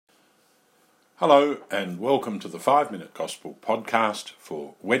Hello and welcome to the 5-Minute Gospel podcast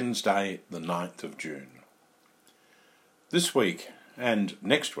for Wednesday the 9th of June. This week and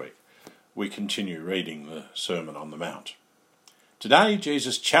next week we continue reading the Sermon on the Mount. Today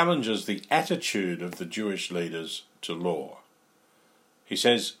Jesus challenges the attitude of the Jewish leaders to law. He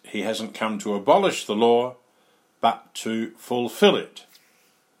says he hasn't come to abolish the law but to fulfill it.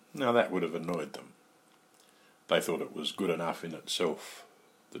 Now that would have annoyed them. They thought it was good enough in itself,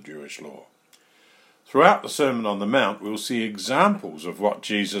 the Jewish law. Throughout the Sermon on the Mount, we'll see examples of what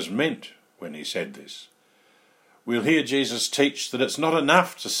Jesus meant when he said this. We'll hear Jesus teach that it's not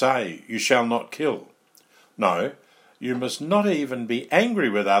enough to say, "You shall not kill." No, you must not even be angry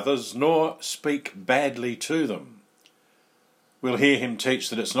with others, nor speak badly to them. We'll hear him teach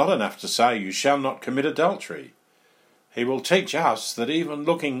that it's not enough to say, "You shall not commit adultery." He will teach us that even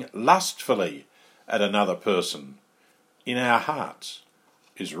looking lustfully at another person in our hearts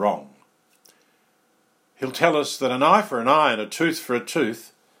is wrong. He'll tell us that an eye for an eye and a tooth for a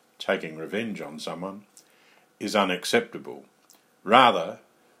tooth, taking revenge on someone, is unacceptable. Rather,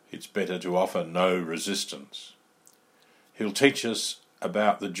 it's better to offer no resistance. He'll teach us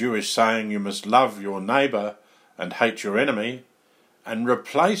about the Jewish saying, "You must love your neighbour and hate your enemy," and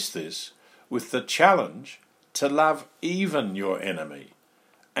replace this with the challenge to love even your enemy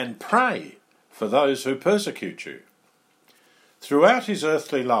and pray for those who persecute you. Throughout his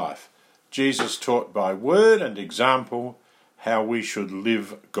earthly life, Jesus taught by word and example how we should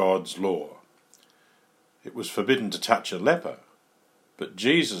live God's law. It was forbidden to touch a leper, but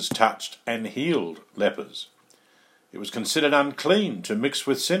Jesus touched and healed lepers. It was considered unclean to mix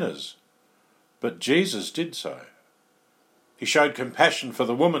with sinners, but Jesus did so. He showed compassion for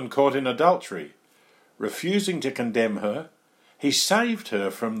the woman caught in adultery. Refusing to condemn her, he saved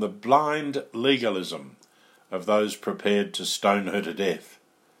her from the blind legalism of those prepared to stone her to death,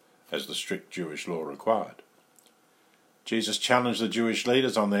 as the strict Jewish law required. Jesus challenged the Jewish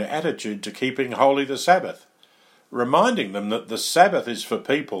leaders on their attitude to keeping holy the Sabbath, reminding them that the Sabbath is for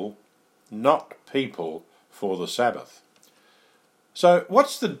people, not people for the Sabbath. So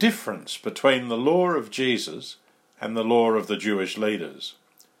what's the difference between the law of Jesus and the law of the Jewish leaders?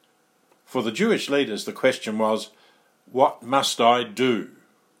 For the Jewish leaders, the question was, what must I do?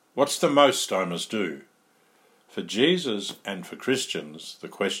 What's the most I must do? For Jesus and for Christians, the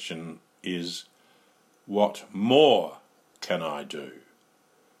question is, what more can I do?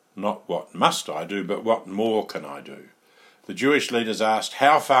 Not what must I do, but what more can I do? The Jewish leaders asked,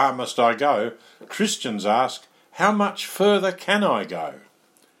 how far must I go? Christians ask, how much further can I go?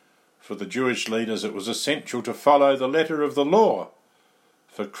 For the Jewish leaders, it was essential to follow the letter of the law.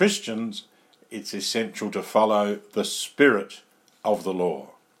 For Christians, it's essential to follow the spirit of the law.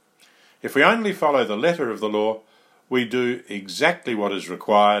 If we only follow the letter of the law, we do exactly what is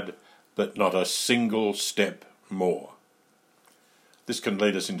required, but not a single step more. This can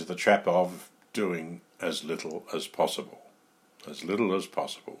lead us into the trap of doing as little as possible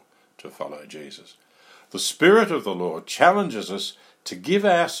to follow Jesus. The Spirit of the Lord challenges us to give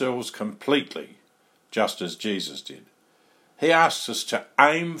ourselves completely, just as Jesus did. He asks us to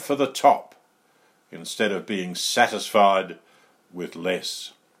aim for the top instead of being satisfied with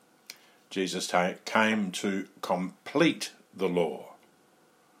less. Jesus came to complete the law.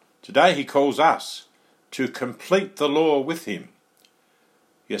 Today he calls us to complete the law with him.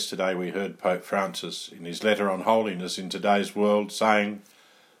 Yesterday we heard Pope Francis in his letter on holiness in today's world saying,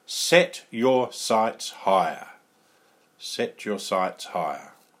 "Set your sights higher. Set your sights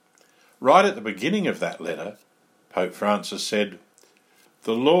higher." Right at the beginning of that letter, Pope Francis said,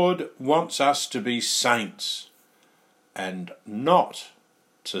 "The Lord wants us to be saints and not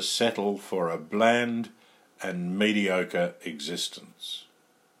to settle for a bland and mediocre existence."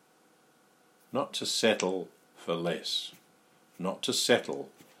 Not to settle for less. Not to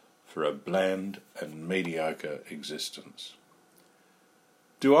settle for a bland and mediocre existence.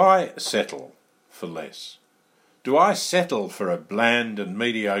 Do I settle for less? Do I settle for a bland and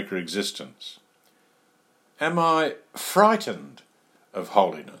mediocre existence? Am I frightened of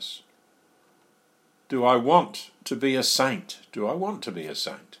holiness? Do I want to be a saint? Do I want to be a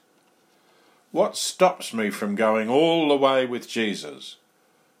saint? What stops me from going all the way with Jesus?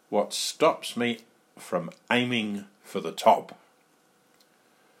 What stops me from aiming for the top?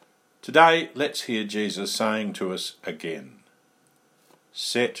 Today, let's hear Jesus saying to us again,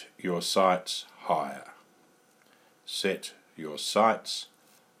 set your sights higher. Set your sights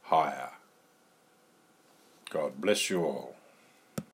higher. God bless you all.